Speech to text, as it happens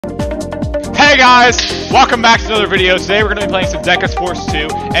Hey guys, welcome back to another video. Today we're going to be playing some Deca Sports 2,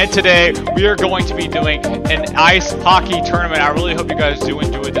 and today we are going to be doing an ice hockey tournament. I really hope you guys do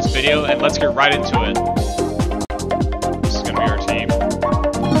enjoy this video, and let's get right into it. This is going to be our team.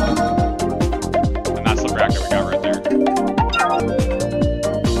 And that's the bracket we got right there.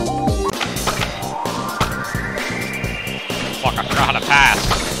 Fuck, I forgot how to pass.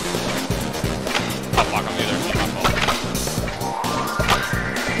 Oh fuck, I'm either. That's my fault.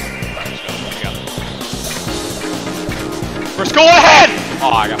 First goal ahead!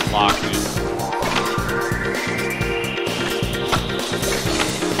 Oh, I got blocked, dude.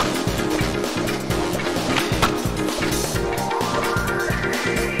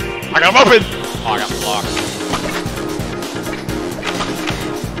 I got him open! Oh, I got blocked.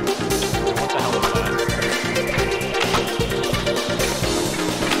 What the hell is that?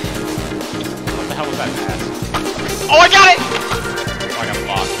 What the hell was that pass? Oh, I got it! Oh, I got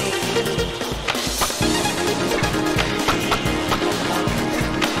blocked, dude.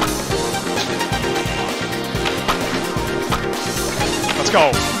 Let's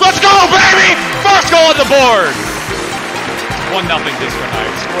go. Let's go, baby! First goal on the board! 1-0 Disco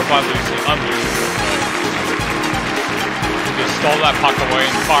Knight. Scored by Lucy. Unbelievable. He just stole that puck away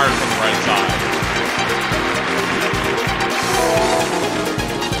and fired from the right side.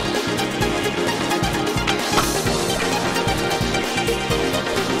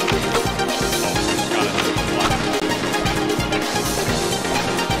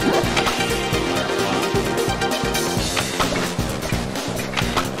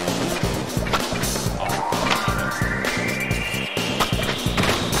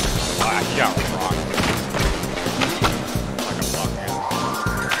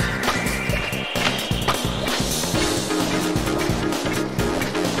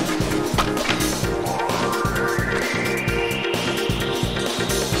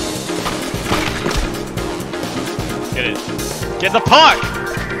 Get it. Get the puck!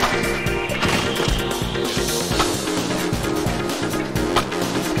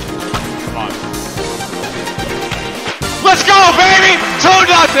 Come on. Let's go, baby!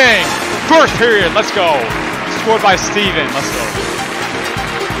 2-0! First period, let's go. Scored by Steven, let's go.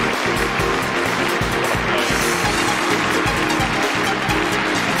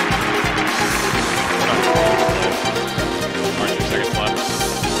 Alright, 2 seconds left.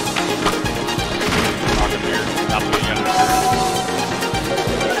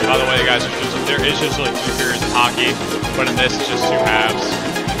 By the way, guys, there is just like 2 periods of hockey, but in this it's just 2 halves,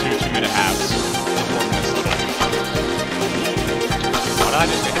 2-minute halves, 4 minutes little. Why did I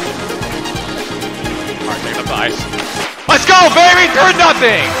just get hit? Alright, take it up the ice. Let's go, baby! 3-0!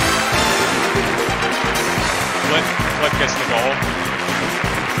 Flip gets the goal.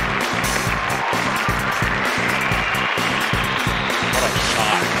 What a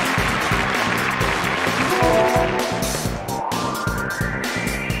shot.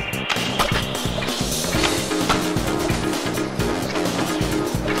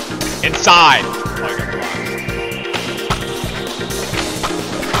 Inside! Oh, I got blocked.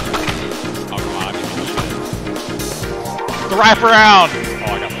 Oh, come on. The wraparound! Oh,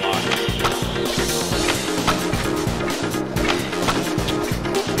 I got blocked.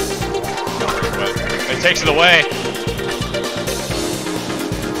 It takes it away.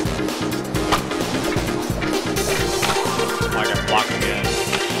 Oh, I got blocked again.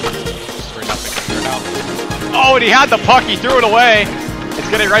 3-0 now. Oh, and he had the puck. He threw it away. It's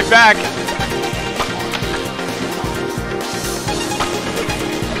getting right back.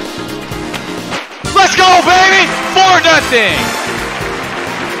 Let's go, baby! 4-0!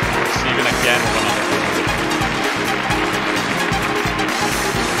 Steven again.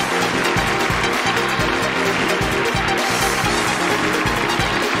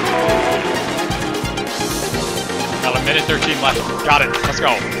 Got 1:13 left. Got it. Let's go.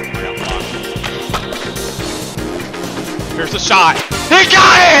 I got blocked. Here's the shot. He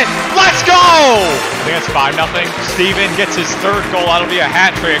got it! Let's go! I think that's 5-0. Steven gets his 3rd goal. That'll be a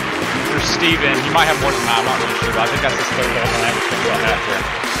hat trick for Steven. He might have more than that. I'm not really sure, but I think that's his 3rd goal. And I think it's a hat trick.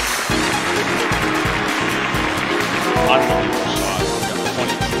 Unbelievable shot. We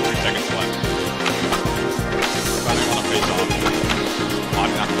got 23 seconds left. I don't want to face off. Oh,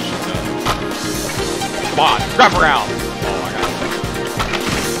 I'm not going to shoot that. Come on, wrap around. Oh, I got it.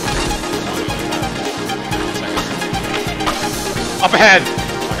 Up ahead! I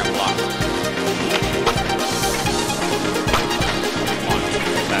got blocked. Come on,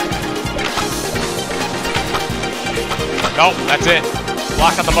 get that. Nope, that's it.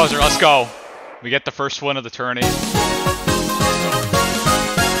 Block out the buzzer, let's go. We get the first win of the tourney.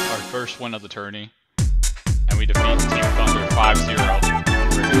 Our first win of the tourney. And we defeat Team Thunder 5-0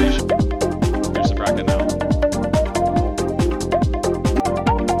 in regulation.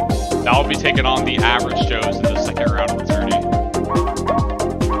 taking on the average Joes in the second round of the tourney. We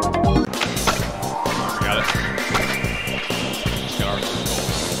got it. Let's get our first goal.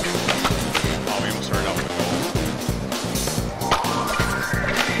 Oh, we almost started out with a goal.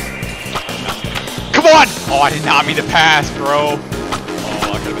 Come on! Oh, I did not mean to pass, bro.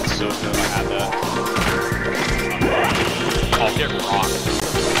 Oh, I could have been so good if I had that. Oh, get rocked.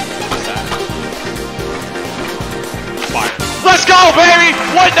 What's that? Fire. Let's go, baby!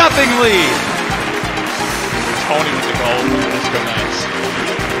 1-0 lead! Tony with the goal. Let's go, nice.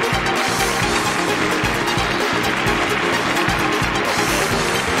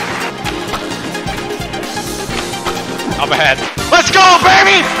 Up ahead. Let's go,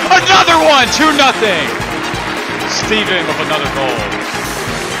 baby! Another one! 2-0. Steven with another goal.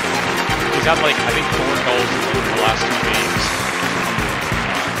 He's had like, I think 4 goals in the last 2 games.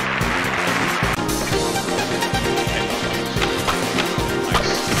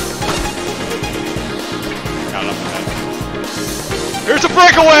 Nice. Got it up ahead. Here's a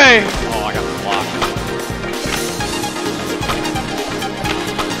breakaway! Oh, I got the block.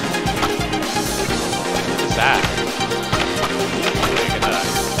 What is that? Look at that.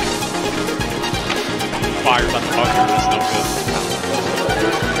 Fires on the buzzer, that's no good.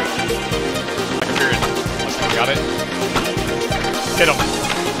 Second period. Let's go, got it. Hit him.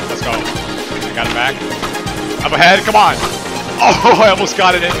 Let's go. I got it back. Up ahead, come on. Oh, I almost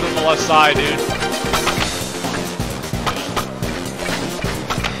got it in from the left side, dude.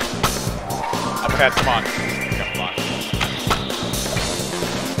 Up ahead, come on. Come on.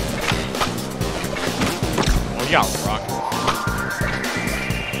 Oh, you got rock.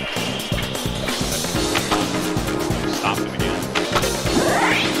 Stop him again.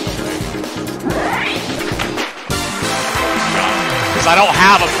 Because I don't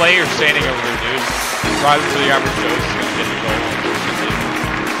have a player standing over there, dude. Driving for the average Joe is going to get the goal.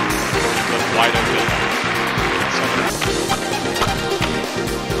 Look wide open.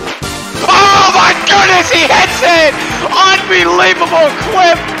 Oh my goodness, he hits it! Unbelievable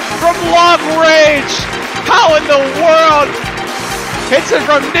clip from long range. How in the world? Hits it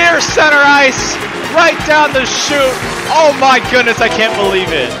from near center ice, right down the chute. Oh my goodness, I can't believe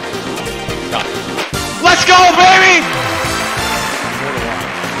it. Let's go, baby!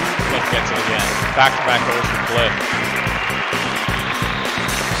 Cliff gets it again. Back-to-back goals from Cliff.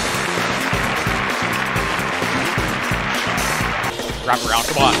 Wrap around,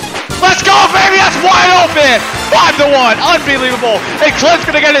 come on. Let's go, baby! That's wide open! 5-1, unbelievable. And Cliff's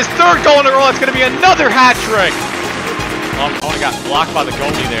gonna get his 3rd goal in a row. It's gonna be another hat trick. Oh, only got blocked by the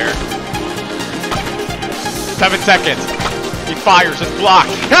goalie there. 7 seconds. He fires, it's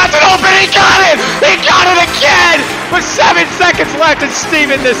blocked. That's an open, he got it! He got it again! With 7 seconds left, and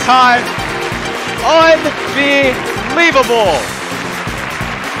Steven this time. Unbelievable.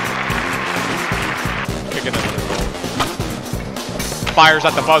 Kicking another goal. Fires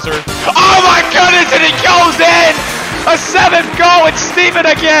at the buzzer. Oh my goodness, and it goes in! A 7th goal, it's Steven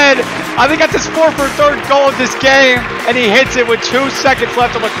again! I think that's his 4th or 3rd goal of this game, and he hits it with 2 seconds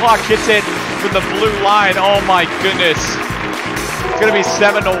left on the clock, hits it from the blue line. Oh my goodness. It's going to be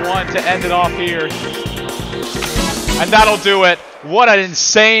 7-1 to end it off here. And that'll do it. What an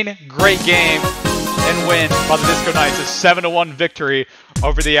insane, great game and win by the Disco Knights. A 7-1 victory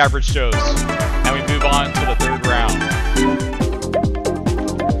over the average Joes. And we move on to the 3rd round.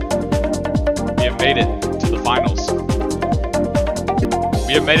 We have made it to the finals.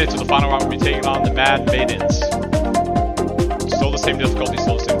 We have made it to the final round. We'll be taking on the Mad Maidens. Still the same difficulty,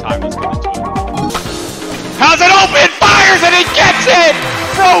 still the same time. Let's get into it. How's it open? Fires and he gets it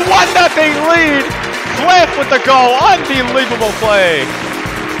for a 1-0 lead. Cliff with the goal. Unbelievable play.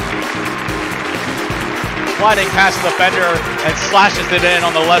 Sliding past the defender and slashes it in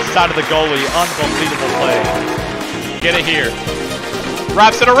on the left side of the goalie. Unbelievable play. Get it here.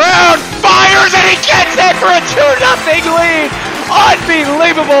 Wraps it around. Fires and he gets it for a 2-0 lead.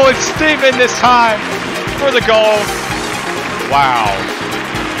 Unbelievable. It's Steven this time for the goal. Wow.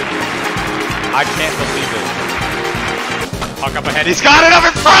 I can't believe it. Puck up ahead. He's got it up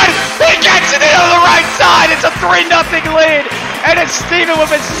in front. He gets it into the right side. It's a 3-0 lead. And it's Steven with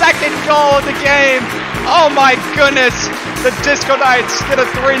his 2nd goal of the game. Oh my goodness. The Disco Knights get a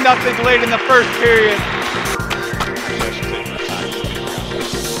 3-0 lead in the 1st period.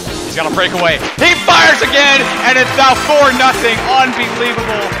 He's got a breakaway. He fires again. And it's now 4-0.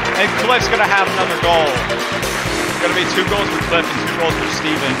 Unbelievable. And Cliff's going to have another goal. It's going to be 2 goals for Cliff and 2 goals for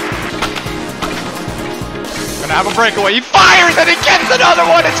Steven. Gonna have a breakaway. He fires and he gets another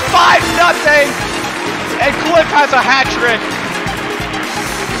one. It's 5-0. And Cliff has a hat trick.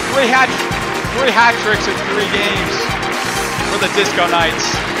 3 hat tricks in 3 games for the Disco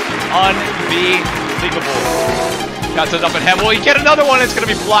Knights. Unbelievable. That's it up and head. Will he get another one? It's going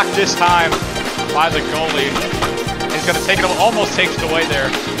to be blocked this time by the goalie. He's going to take it, almost takes it away there.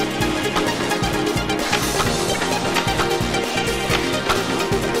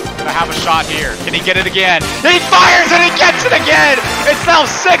 Going to have a shot here. Can he get it again? He fires and he gets it again! It's now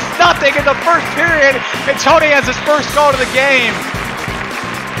 6-0 in the first period, and Tony has his first goal of the game.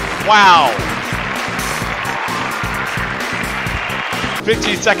 Wow.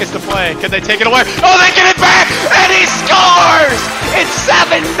 15 seconds to play. Can they take it away? Oh, they get it back! And he scores! It's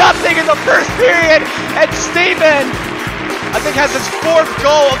 7-0 in the first period. And Steven, I think, has his 4th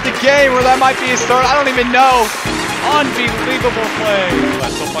goal of the game, or that might be his 3rd. I don't even know. Unbelievable play. But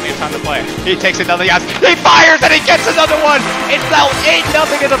still plenty of time to play. He takes another yes. He fires and he gets another one. It's now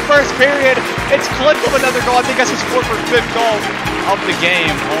 8-0 in the first period. It's clipped of another goal. I think that's his 4th or 5th goal of the game.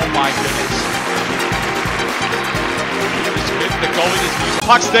 Oh my goodness. The goalie just moves.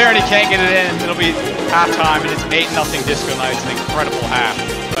 Puck's there and he can't get it in. It'll be halftime and it's 8-0 Disco Knights. An incredible half.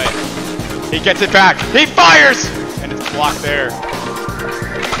 But he gets it back. He fires! And it's blocked there.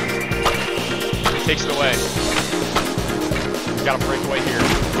 He takes it away. He's got a breakaway here.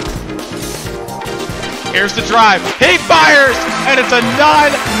 Here's the drive. He fires! And it's a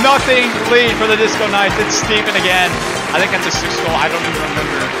 9-0 lead for the Disco Knights. It's Steven again. I think that's a 6th goal. I don't even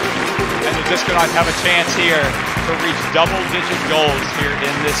remember. And the Disco Knights have a chance here to reach double-digit goals here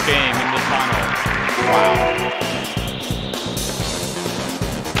in this game, in this final. Wow.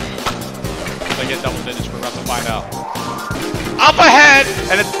 If they get double digits, we're about to find out. Up ahead!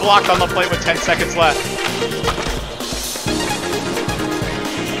 And it's blocked on the plate with 10 seconds left.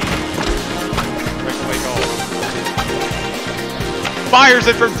 Breakaway goal. Fires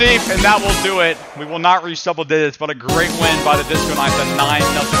it from deep, and that will do it. We will not reach double digits, but a great win by the Disco Knights, a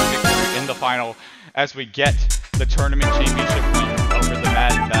 9-0 victory in the final as we get the tournament championship win over the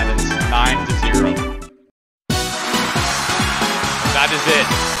Madden. That is 9-0. That is it.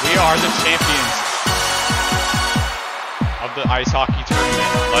 We are the champions of the ice hockey tournament.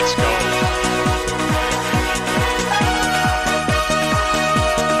 Let's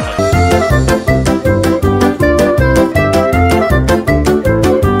go.